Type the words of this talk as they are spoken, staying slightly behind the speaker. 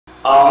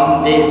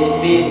On this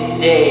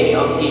 5th day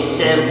of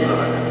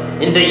December,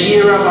 in the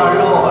year of our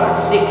Lord,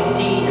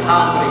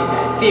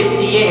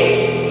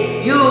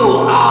 1658, you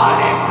are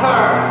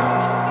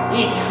accursed,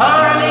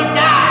 eternally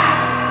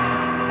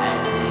damned,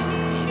 as is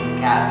this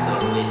castle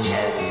which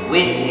has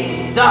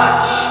witnessed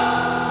such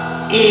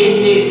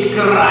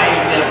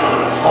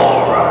indescribable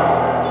horror.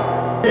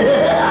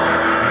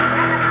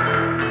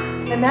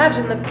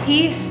 Imagine the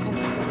peace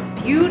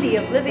and beauty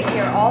of living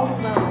here all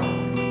alone.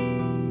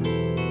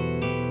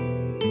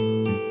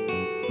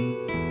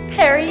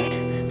 Harry,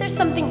 there's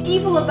something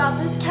evil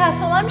about this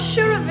castle, I'm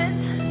sure of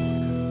it.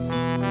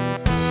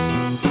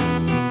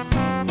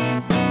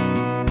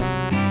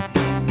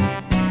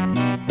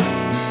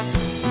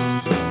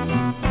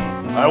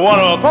 I want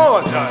to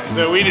apologize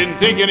that we didn't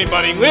think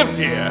anybody lived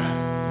here.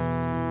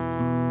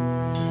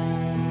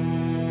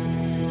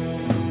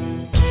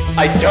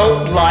 I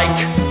don't like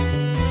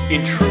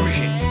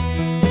intrusion.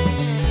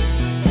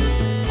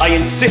 I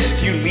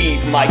insist you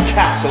leave my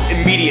castle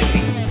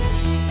immediately.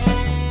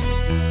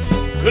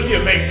 Could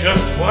you make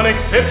just one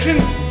exception?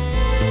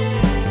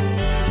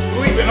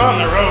 We've been on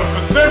the road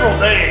for several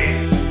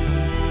days.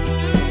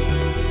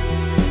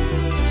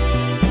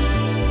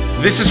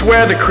 This is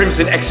where the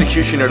Crimson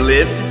Executioner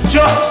lived?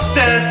 Just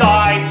as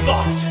I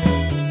thought.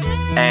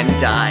 And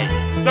died.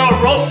 The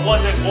rope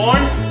wasn't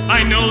worn.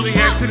 I know the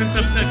accident's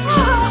upset you.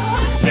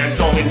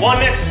 There's only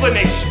one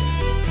explanation.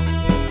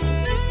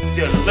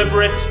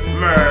 Deliberate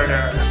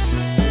murder.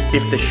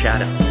 If the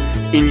shadow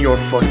in your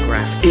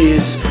photograph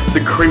is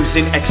the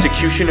Crimson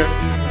Executioner,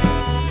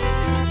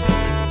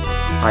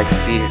 I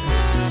fear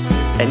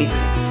anything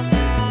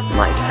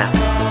might happen.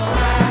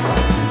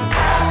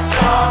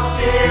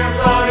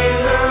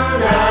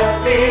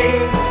 Lunacy,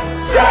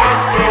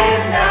 stretched in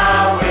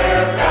now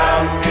we're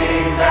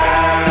bouncing back.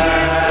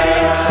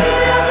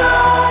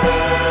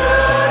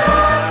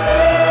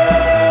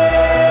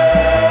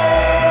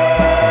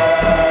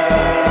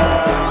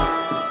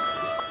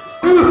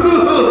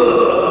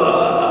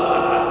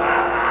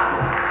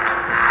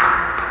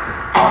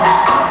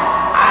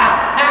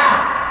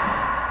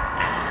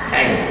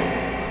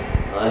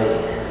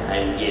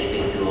 I'm getting